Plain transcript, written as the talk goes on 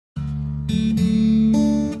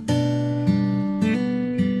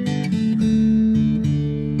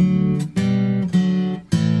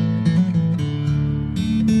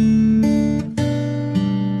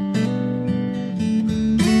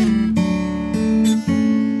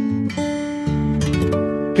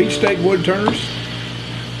Peach State Woodturners,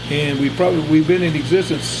 and we've been in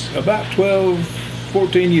existence about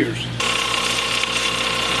 14 years.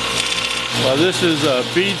 Well, this is a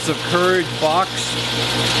Beads of Courage box,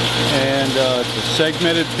 and it's a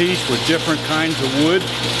segmented piece with different kinds of wood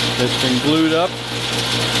that's been glued up,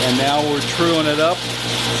 and now we're truing it up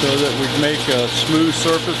so that we can make a smooth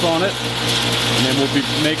surface on it, and then we'll be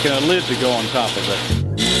making a lid to go on top of it.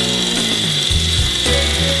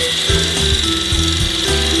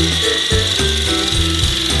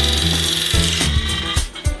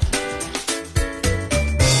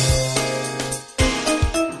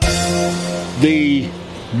 The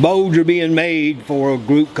bowls are being made for a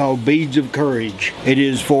group called Beads of Courage. It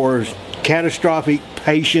is for catastrophic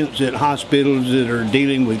patients at hospitals that are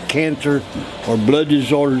dealing with cancer or blood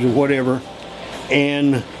disorders or whatever.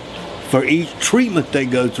 And for each treatment they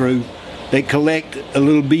go through, they collect a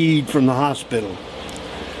little bead from the hospital.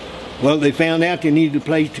 Well, they found out they needed a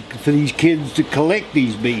place for these kids to collect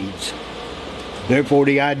these beads. Therefore,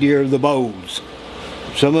 the idea of the bowls.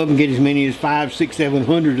 Some of them get as many as 500, 600,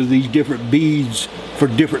 700 of these different beads for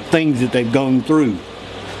different things that they've gone through.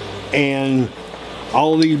 And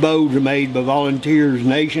all these bowls are made by volunteers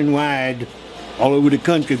nationwide. All over the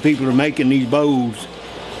country, people are making these bowls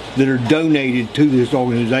that are donated to this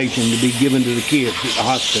organization to be given to the kids at the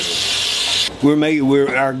hospital.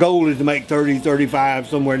 Our goal is to make 30, 35,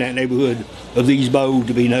 somewhere in that neighborhood of these bowls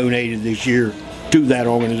to be donated this year to that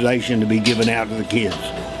organization to be given out to the kids.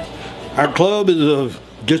 Our club is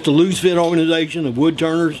just a loose fit organization of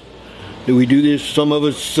woodturners. We do this, some of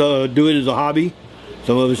us do it as a hobby,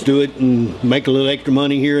 some of us do it and make a little extra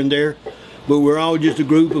money here and there, but we're all just a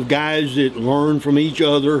group of guys that learn from each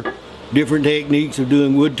other different techniques of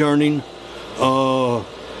doing wood turning.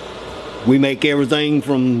 We make everything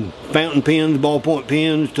from fountain pens, ballpoint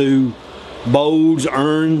pens, to bowls,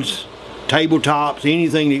 urns, tabletops,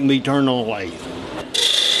 anything that can be turned on a lathe.